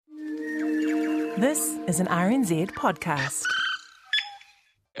This is an RNZ podcast.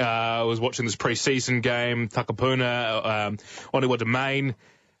 I was watching this pre-season game, Takapuna, Onewa Domain.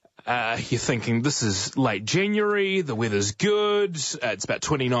 You're thinking, this is late January, the weather's good, it's about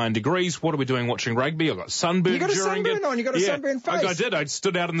 29 degrees. What are we doing watching rugby? I got sunburned during it. You got a sunburn on, you got a sunburned face. I did. I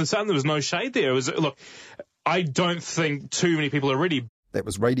stood out in the sun. There was no shade there. Look, I don't think too many people are ready. That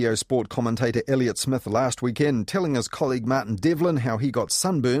was radio sport commentator Elliot Smith last weekend telling his colleague Martin Devlin how he got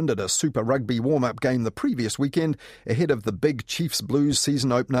sunburned at a Super Rugby warm-up game the previous weekend ahead of the big Chiefs Blues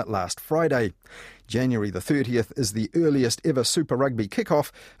season opener last Friday. January the 30th is the earliest ever Super Rugby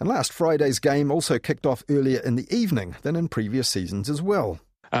kickoff, and last Friday's game also kicked off earlier in the evening than in previous seasons as well.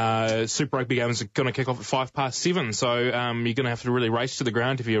 Super Rugby games are going to kick off at 7:05, so you're going to have to really race to the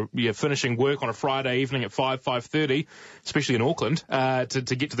ground if you're finishing work on a Friday evening at 5:30, especially in Auckland,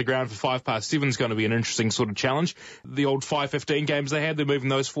 to get to the ground for 7:05 is going to be an interesting sort of challenge. The old 5:15 games they had, they're moving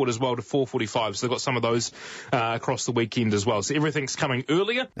those forward as well to 4:45, so they've got some of those across the weekend as well. So everything's coming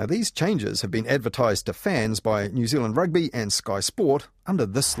earlier. Now, these changes have been advertised to fans by New Zealand Rugby and Sky Sport under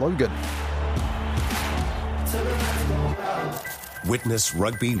this slogan. Witness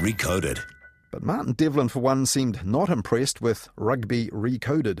Rugby Recoded. But Martin Devlin, for one, seemed not impressed with Rugby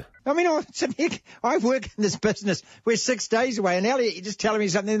Recoded. I mean, I work in this business. We're 6 days away, and Elliot, you're just telling me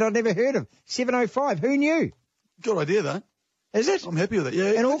something that I've never heard of. 7:05, who knew? Good idea, though. Is it? I'm happy with it,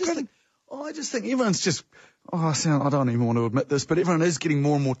 yeah. In Auckland? I just think everyone's just... I don't even want to admit this, but everyone is getting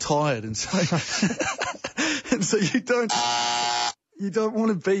more and more tired, and so... and so you don't want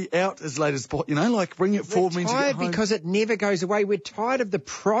to be out as late as possible, like bring it forward means you get home. We're tired because it never goes away. We're tired of the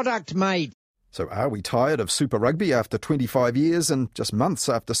product, mate. So are we tired of Super Rugby after 25 years and just months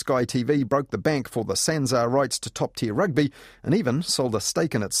after Sky TV broke the bank for the Sanzar rights to top-tier rugby and even sold a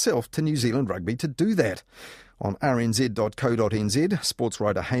stake in itself to New Zealand Rugby to do that? On rnz.co.nz, sports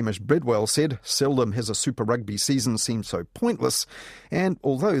writer Hamish Bridwell said, seldom has a Super Rugby season seemed so pointless, and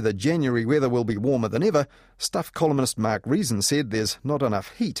although the January weather will be warmer than ever, Stuff columnist Mark Reason said there's not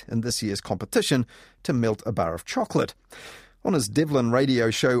enough heat in this year's competition to melt a bar of chocolate. On his Devlin radio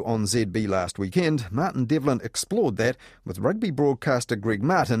show on ZB last weekend, Martin Devlin explored that with rugby broadcaster Greg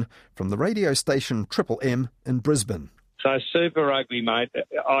Martin from the radio station Triple M in Brisbane. So Super Rugby, mate,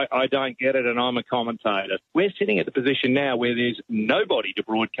 I don't get it, and I'm a commentator. We're sitting at the position now where there's nobody to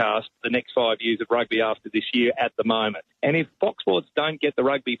broadcast the next 5 years of rugby after this year at the moment. And if Fox Sports don't get the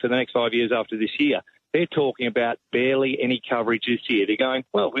rugby for the next 5 years after this year, they're talking about barely any coverage this year. They're going,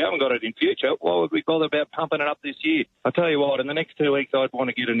 well, we haven't got it in future. Why would we bother about pumping it up this year? I tell you what, in the next 2 weeks, I'd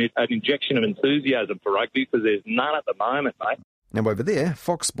want to get an injection of enthusiasm for rugby because there's none at the moment, mate. Now over there,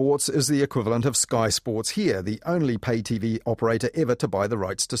 Fox Sports is the equivalent of Sky Sports here, the only pay TV operator ever to buy the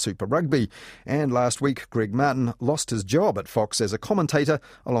rights to Super Rugby. And last week, Greg Martin lost his job at Fox as a commentator,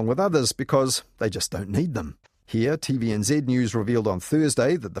 along with others, because they just don't need them. Here, TVNZ News revealed on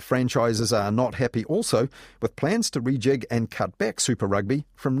Thursday that the franchises are not happy also, with plans to rejig and cut back Super Rugby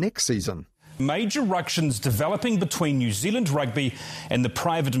from next season. Major ructions developing between New Zealand Rugby and the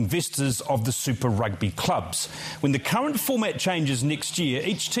private investors of the Super Rugby clubs. When the current format changes next year,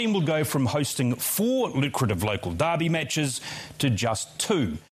 each team will go from hosting 4 lucrative local derby matches to just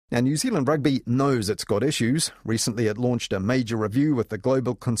 2. Now, New Zealand Rugby knows it's got issues. Recently, it launched a major review with the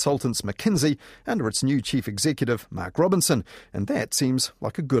global consultants McKinsey under its new chief executive, Mark Robinson, and that seems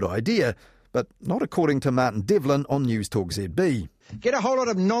like a good idea. But not according to Martin Devlin on News Talk ZB. Get a whole lot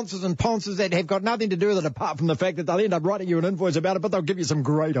of nonsense and ponces that have got nothing to do with it apart from the fact that they'll end up writing you an invoice about it, but they'll give you some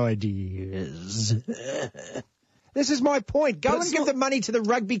great ideas. This is my point. Go and give the money to the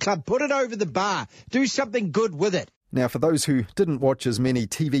rugby club. Put it over the bar. Do something good with it. Now, for those who didn't watch as many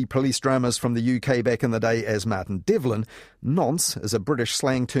TV police dramas from the UK back in the day as Martin Devlin, nonce is a British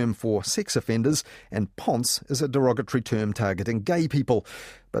slang term for sex offenders and ponce is a derogatory term targeting gay people.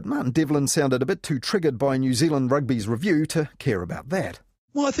 But Martin Devlin sounded a bit too triggered by New Zealand Rugby's review to care about that.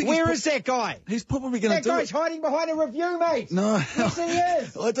 Well, I think Where is that guy? He's probably going to do it. That guy's hiding behind a review, mate. No. Yes, he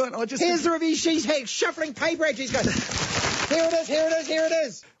is. Here's the review. She's shuffling paper at you. He's going, here it is, here it is, here it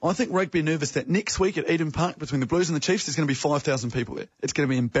is. I think rugby are nervous that next week at Eden Park between the Blues and the Chiefs, there's going to be 5,000 people there. It's going to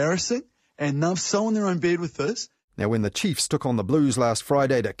be embarrassing, and they're so in their own bed with this. Now, when the Chiefs took on the Blues last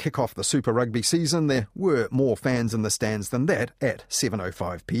Friday to kick off the Super Rugby season, there were more fans in the stands than that at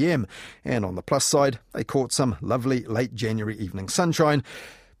 7:05 p.m. And on the plus side, they caught some lovely late January evening sunshine.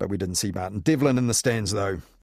 But we didn't see Martin Devlin in the stands, though.